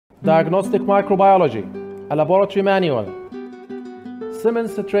Diagnostic Microbiology, a laboratory manual. Simmon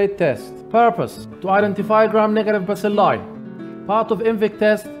Citrate test. Purpose: to identify gram-negative bacilli. Part of INVIC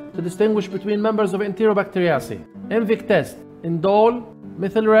test to distinguish between members of Enterobacteriaceae. INVIC test: indole,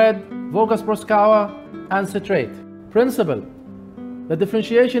 methyl red, Vogus Proskauer, and citrate. Principle: the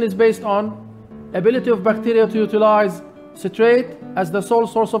differentiation is based on ability of bacteria to utilize citrate as the sole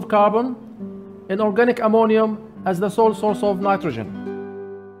source of carbon, inorganic ammonium as the sole source of nitrogen.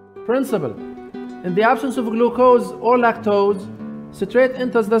 Principle: in the absence of glucose or lactose, citrate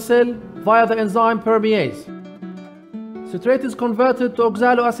enters the cell via the enzyme permease. Citrate is converted to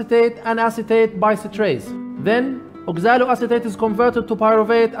oxaloacetate and acetate by citrase. Then, oxaloacetate is converted to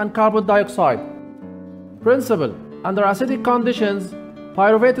pyruvate and carbon dioxide. Principle: under acidic conditions,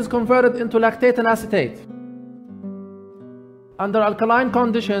 pyruvate is converted into lactate and acetate. Under alkaline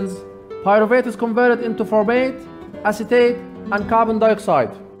conditions, pyruvate is converted into formate, acetate, and carbon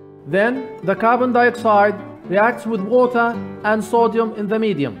dioxide. Then, the carbon dioxide reacts with water and sodium in the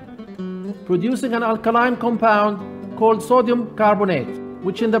medium, producing an alkaline compound called sodium carbonate,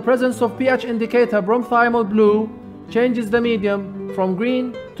 which in the presence of pH indicator bromthiamyl blue changes the medium from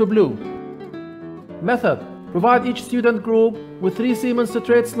green to blue. Method: provide each student group with 3 Siemens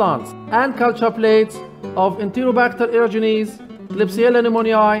citrate slants and culture plates of Enterobacter aerogenes, Klebsiella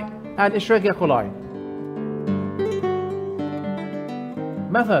pneumoniae, and Escherichia coli.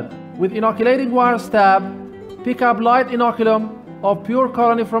 Method: with inoculating wire stab, pick up light inoculum of pure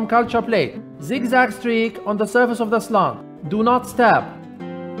colony from culture plate. Zigzag streak on the surface of the slant. Do not stab.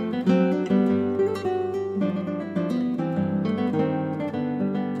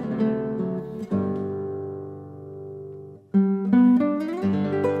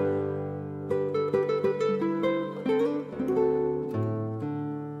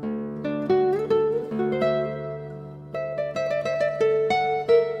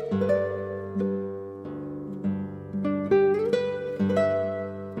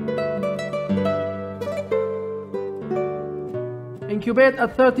 Incubate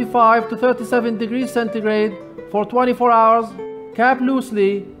at 35 to 37 degrees centigrade for 24 hours. Cap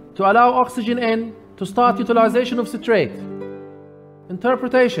loosely to allow oxygen in to start utilization of citrate.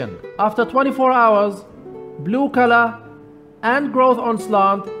 Interpretation: after 24 hours, blue color and growth on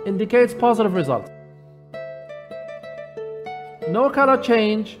slant indicates positive results. No color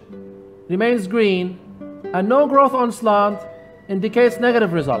change, remains green, and no growth on slant indicates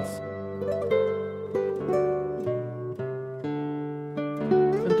negative results.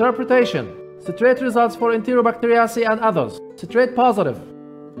 Interpretation: citrate results for Enterobacteriaceae and others. Citrate positive.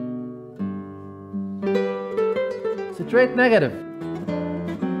 Citrate negative.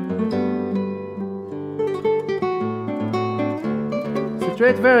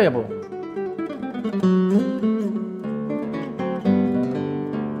 Citrate variable.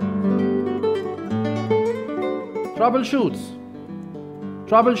 Troubleshoots.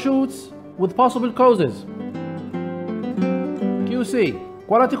 Troubleshoots with possible causes. QC.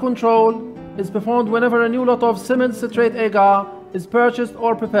 Quality control is performed whenever a new lot of Simmon citrate agar is purchased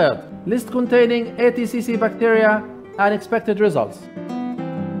or prepared. List containing ATCC bacteria and expected results.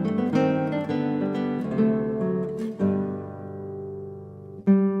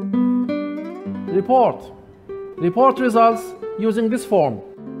 Report. Report results using this form.